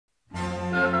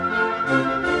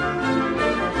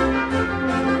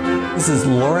This is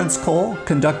Lawrence Kohl,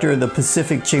 conductor of the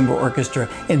Pacific Chamber Orchestra,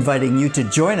 inviting you to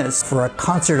join us for a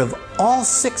concert of all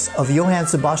 6 of Johann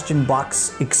Sebastian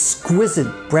Bach's exquisite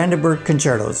Brandenburg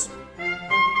Concertos.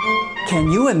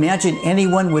 Can you imagine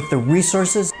anyone with the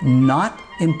resources not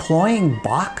employing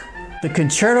Bach? The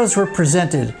concertos were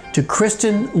presented to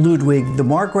Christian Ludwig, the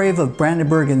Margrave of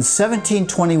Brandenburg in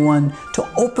 1721 to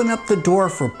open up the door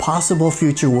for possible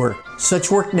future work. Such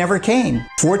work never came.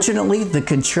 Fortunately, the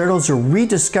concertos are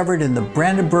rediscovered in the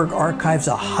Brandenburg archives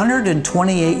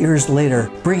 128 years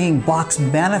later, bringing Bach's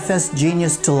manifest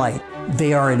genius to light.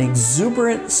 They are an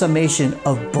exuberant summation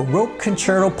of Baroque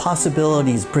concerto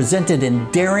possibilities presented in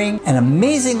daring and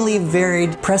amazingly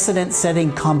varied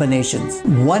precedent-setting combinations.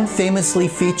 One famously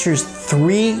features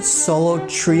 3 solo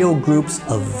trio groups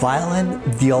of violin,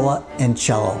 viola, and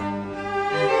cello.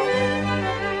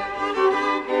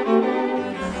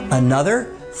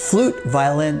 Another, flute,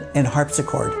 violin, and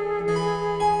harpsichord.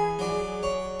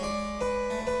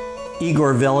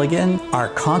 Igor Valigan, our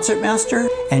concert master,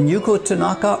 and Yuko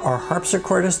Tanaka, our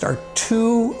harpsichordist, are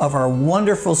 2 of our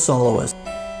wonderful soloists.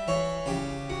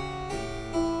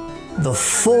 The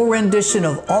full rendition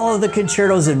of all of the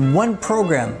concertos in one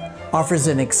program offers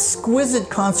an exquisite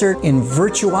concert in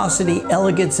virtuosity,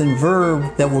 elegance, and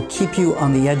verve that will keep you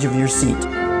on the edge of your seat.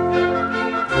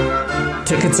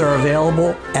 Tickets are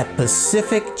available at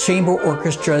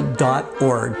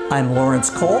pacificchamberorchestra.org. I'm Lawrence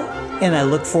Kohl, and I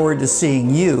look forward to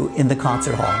seeing you in the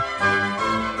concert hall.